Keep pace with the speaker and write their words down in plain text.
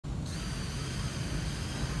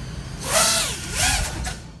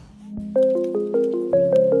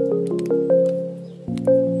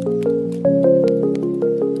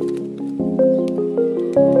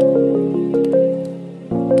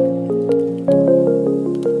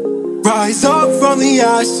Rise up from the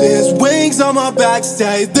ashes, wings on my back,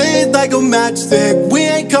 stay lit like a matchstick. We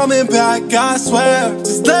ain't coming back, I swear.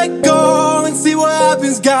 Just let go and see what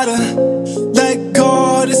happens. Gotta let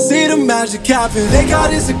go to see the magic happen. They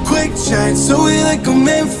got us a quick change, so we like them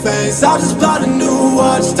in phase. I just bought a new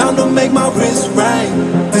watch, time to make my wrist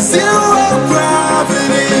ring. The zero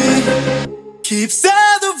gravity keeps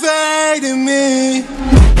elevating me.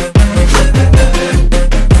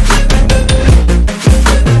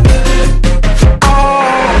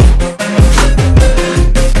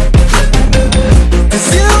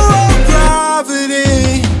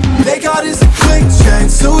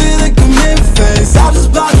 So we like them in phase. I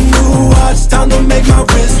just bought a new watch, time to make my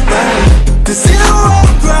wrist ring. The zero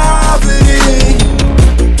gravity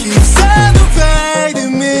keeps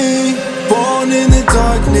elevating me. Born in the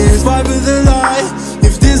darkness, fight for the light.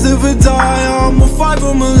 If this ever die, I'ma fight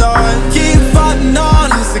for my life. Keep fighting on,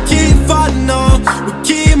 yes, I keep fighting on. We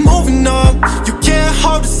keep moving up, you can't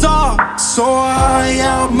hold us up. So high,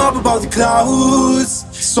 I'm up above the clouds.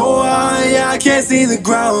 So high, I can't see the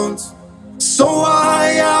ground. So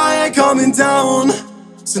I ain't coming down.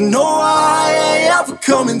 So no, I ain't ever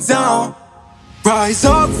coming down. Rise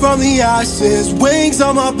up from the ashes, wings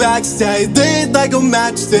on my back, stay lit like a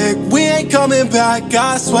matchstick. We ain't coming back,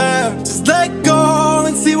 I swear. Just let go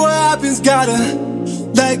and see what happens. Gotta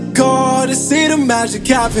let go to see the magic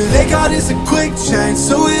happen. They got us a quick change,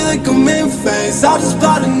 so we like them in phase. I just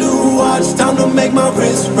bought a new watch, time to make my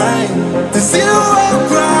wrist ring. The zero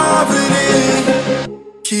gravity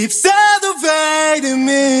keeps elevating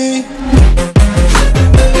me.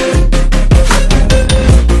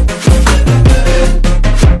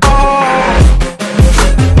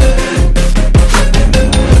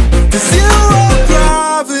 The zero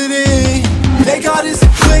gravity, they got us a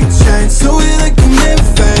quick change, so we like them in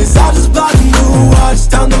phase. I just bought a new watch,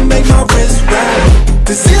 time to make my wrist ring.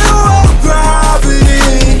 The zero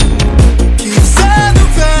gravity keeps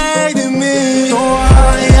elevating me. So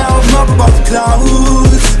high, I'm up above the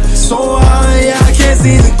clouds. So high, I can't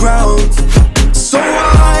see the ground. So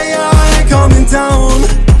high, I ain't coming down.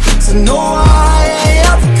 So no,